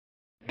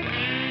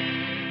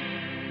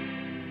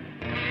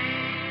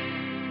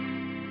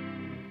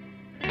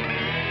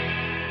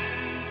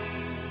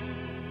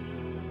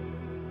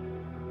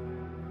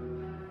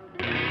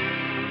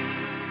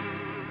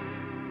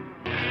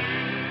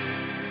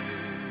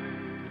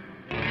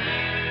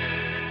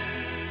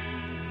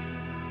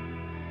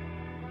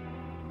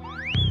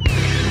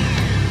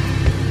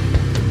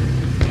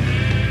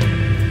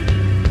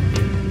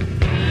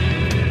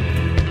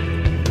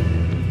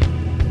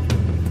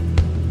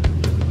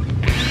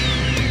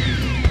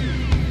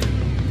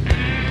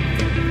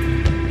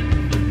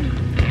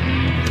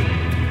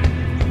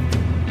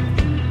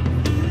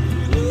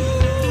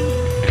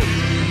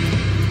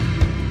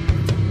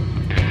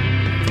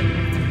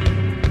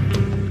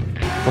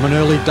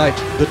date,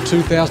 the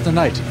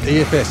 2008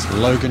 EFS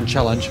Logan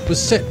Challenge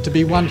was set to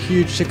be one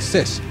huge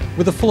success,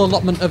 with a full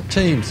allotment of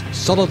teams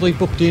solidly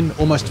booked in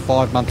almost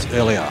 5 months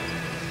earlier.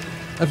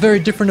 A very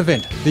different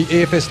event, the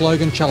EFS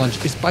Logan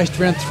Challenge is based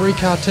around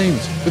 3-car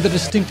teams with a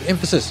distinct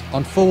emphasis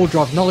on four-wheel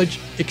drive knowledge,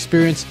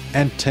 experience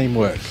and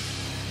teamwork.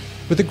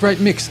 With a great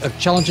mix of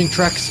challenging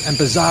tracks and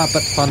bizarre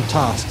but fun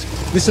tasks,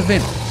 this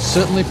event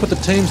certainly put the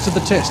teams to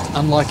the test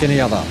unlike any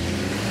other.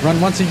 Run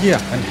once a year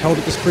and held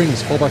at the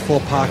Springs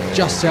 4x4 Park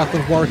just south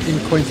of Warwick in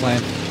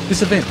Queensland,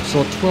 this event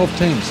saw 12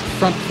 teams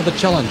front for the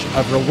challenge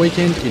over a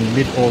weekend in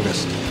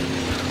mid-August.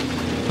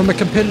 From a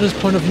competitor's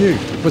point of view,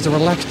 it was a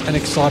relaxed and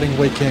exciting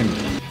weekend,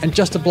 and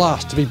just a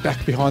blast to be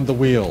back behind the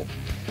wheel.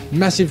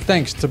 Massive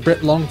thanks to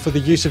Brett Long for the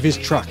use of his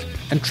truck,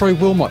 and Troy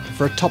Wilmot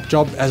for a top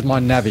job as my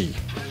navvy.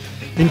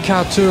 In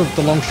car 2 of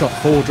the Longshot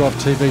 4-wheel drive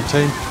TV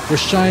team were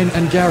Shane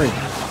and Gary,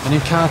 and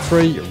in car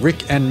 3,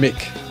 Rick and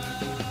Mick.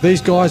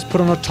 These guys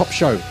put on a top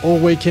show all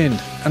weekend,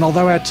 and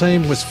although our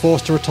team was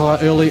forced to retire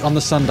early on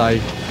the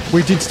Sunday,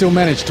 we did still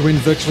manage to win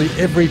virtually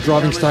every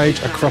driving stage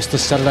across the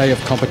Saturday of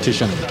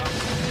competition.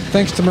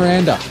 Thanks to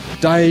Miranda,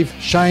 Dave,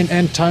 Shane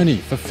and Tony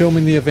for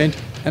filming the event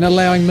and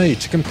allowing me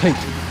to compete,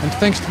 and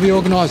thanks to the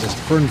organisers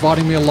for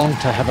inviting me along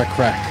to have a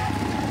crack.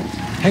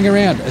 Hang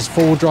around as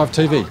 4-wheel drive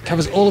TV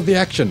covers all of the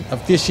action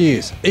of this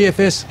year's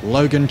EFS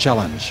Logan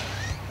Challenge.